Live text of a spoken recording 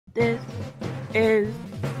This is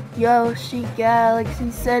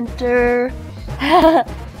YoshiGalaxyCenter.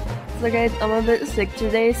 So guys, I'm a bit sick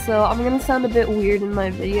today, so I'm gonna sound a bit weird in my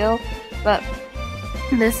video, but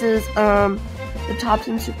this is the top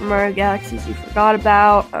 10 Super Mario Galaxies you forgot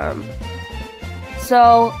about.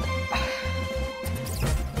 So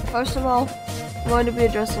first of all, I'm going to be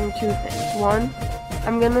addressing two things. One,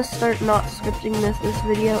 I'm gonna start not scripting this. This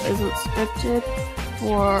video isn't scripted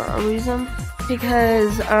for a reason,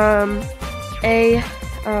 because I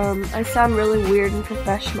sound really weird and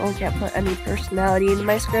professional, can't put any personality into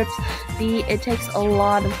my scripts. B, it takes a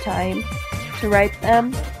lot of time to write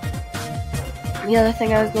them. The other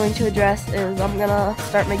thing I was going to address is I'm gonna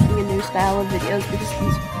start making a new style of videos, because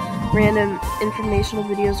these random informational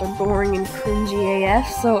videos are boring and cringy AF.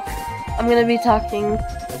 So I'm gonna be talking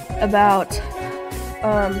about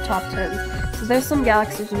top 10. So there's some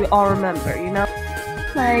galaxies we all remember, you know?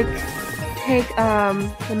 Like, take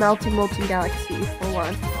the Melting Molten Galaxy for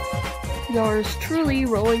one. Yours truly,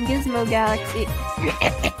 Rolling Gizmo Galaxy.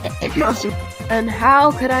 And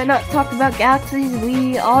how could I not talk about galaxies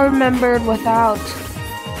we all remembered without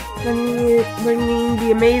bringing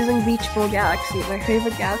the amazing Beach Bowl Galaxy, my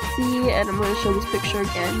favorite galaxy, and I'm going to show this picture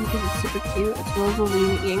again because it's super cute. It's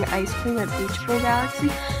Rosalina eating ice cream at Beach Bowl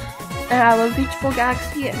Galaxy. And I love Beach Bowl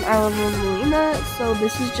Galaxy, and I love Rosalina, so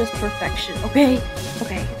this is just perfection, okay?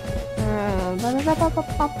 Okay.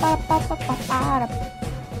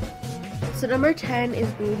 So number 10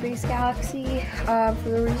 is Blueberry's Galaxy, for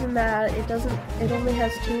the reason that it only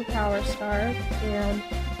has 2 power stars, and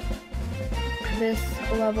this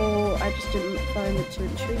level I just didn't find it too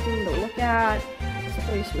intriguing to look at. This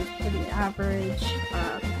place was pretty average,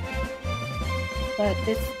 but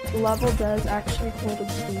this level does actually hold a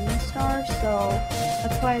green star, so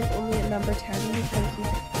that's why it's only at number 10,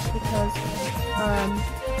 because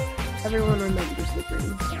everyone remembers the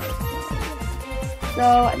green star.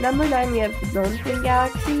 So at number 9 we have the Bone Twin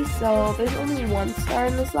Galaxy. So there's only 1 star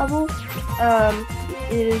in this level.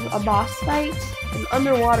 It is a boss fight, an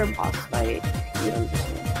underwater boss fight. You don't just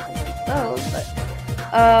those, but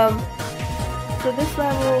so this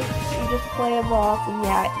level you just play a boss, and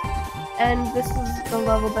and this is the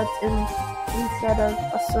level that's instead of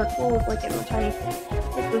a circle with like a tiny thing,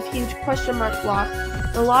 like those huge question mark blocks.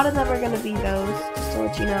 A lot of them are gonna be those, just to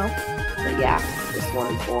let you know. But yeah, this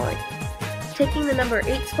one is boring. Taking the number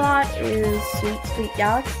 8 spot is Sweet Sweet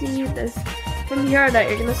Galaxy. From here on out,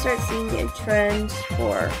 you're gonna start seeing a trend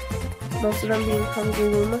for most of them being Hungry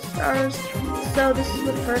Luma stars. So this is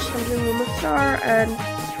the first Hungry Luma star, and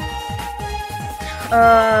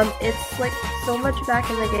it's like so much back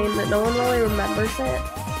in the game that no one really remembers it.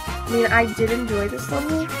 I mean, I did enjoy this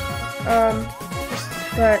level,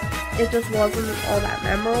 but it just wasn't all that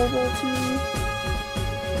memorable to me.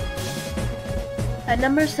 At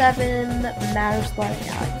number 7, Matters Life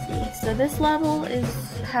Galaxy. So this level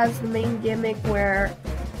has the main gimmick where,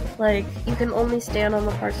 like, you can only stand on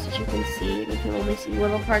the parts that you can see, and you can only see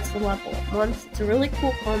little parts of the level at once. It's a really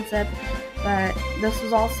cool concept, but this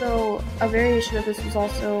was also, a variation of this was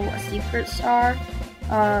also a secret star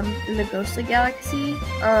in the Ghostly Galaxy,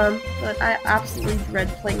 but I absolutely dread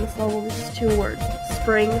playing this level. This is 2 words: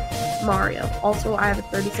 Spring Mario. Also, I have a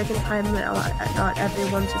 30-second time limit on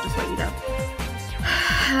everyone, so just let you know.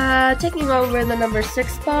 Taking over the number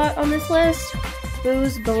 6 spot on this list,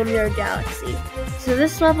 Boo's Boneyard Galaxy. So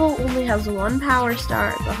this level only has 1 power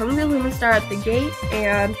star, the Hungry Luma star at the gate,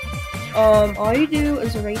 and all you do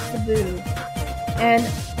is race the Boo. And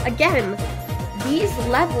again, these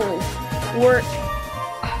levels were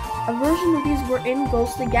a version of these were in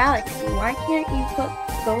Ghostly Galaxy. Why can't you put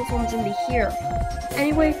those ones into here?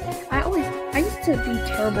 Anyway, I used to be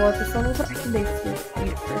terrible at this level, but I can basically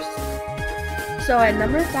beat it first. So at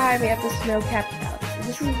number 5, we have the Snow-Capped Galaxy.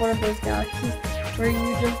 This is one of those galaxies where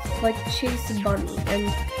you just like chase a bunny,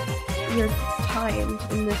 and you're timed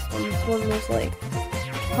in this one. This one was like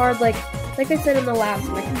hard, like I said in the last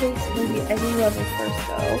one, I can basically beat any level first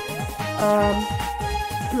go.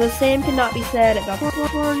 The same cannot be said about this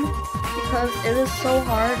one, because it is so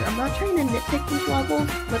hard. I'm not trying to nitpick these levels,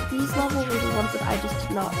 but these levels are the ones that I just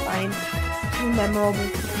did not find too memorable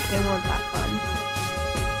because they weren't that fun.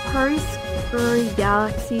 Hurry Scurry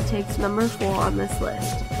Galaxy takes number 4 on this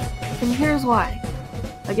list, and here's why.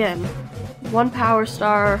 Again, 1 power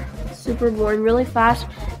star, super boring, really fast,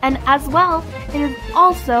 and as well, it is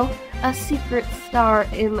also a secret star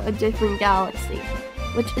in a different galaxy,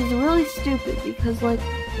 which is really stupid, because like,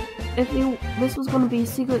 if this was going to be a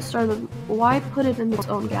secret star, then why put it in its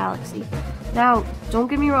own galaxy? Now, don't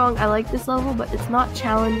get me wrong, I like this level, but it's not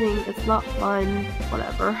challenging, it's not fun,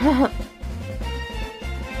 whatever.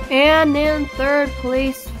 And in 3rd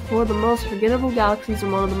place, for the most forgettable galaxies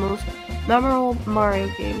in one of the most memorable Mario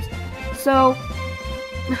games. So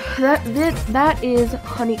that is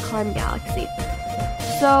Honeyclimb Galaxy.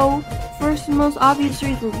 So first and most obvious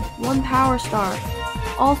reason, 1 power star.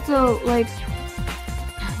 Also, like,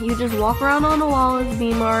 you just walk around on a wall as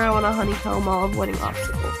Bean Mario on a honeycomb while avoiding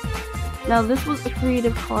obstacles. Now this was a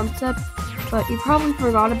creative concept, but you probably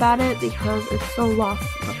forgot about it because it's so lost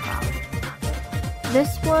in the crowd.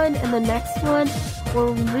 This one and the next one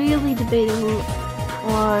were really debating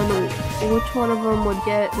on which one of them would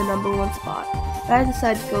get the number 1 spot. But I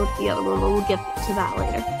decided to go with the other one, but we'll get to that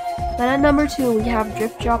later. Then at number 2 we have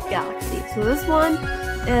Drift Drop Galaxy. So this one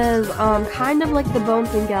is kind of like the Bone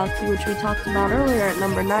Thing Galaxy, which we talked about earlier at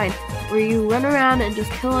number 9, where you run around and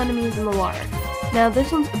just kill enemies in the water. Now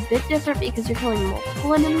this one's a bit different because you're killing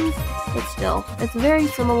multiple enemies, but still, it's very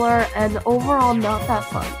similar and overall not that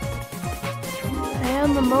fun.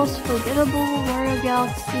 And the most forgettable Mario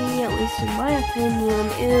Galaxy, at least in my opinion,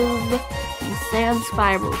 is the Sand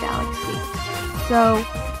Spiral Galaxy. So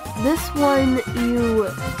this one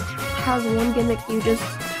has one gimmick.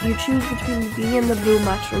 You choose between the bee and the blue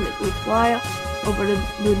mushroom, and you fly over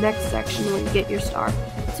to the next section when you get your star.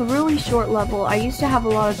 It's a really short level. I used to have a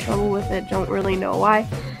lot of trouble with it, don't really know why,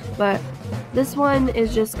 but this one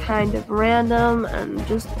is just kind of random and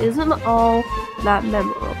just isn't all that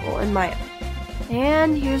memorable in my opinion.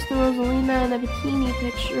 And here's the Rosalina in a bikini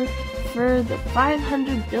picture for the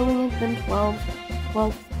 500 billionth and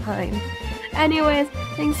 12th time. Anyways,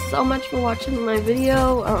 thanks so much for watching my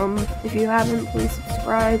video. If you haven't, please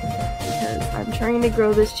subscribe because I'm trying to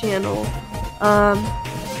grow this channel.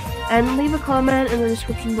 And leave a comment in the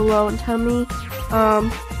description below and tell me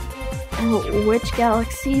which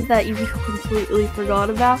galaxy that you completely forgot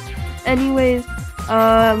about. Anyways,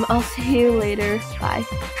 I'll see you later. Bye.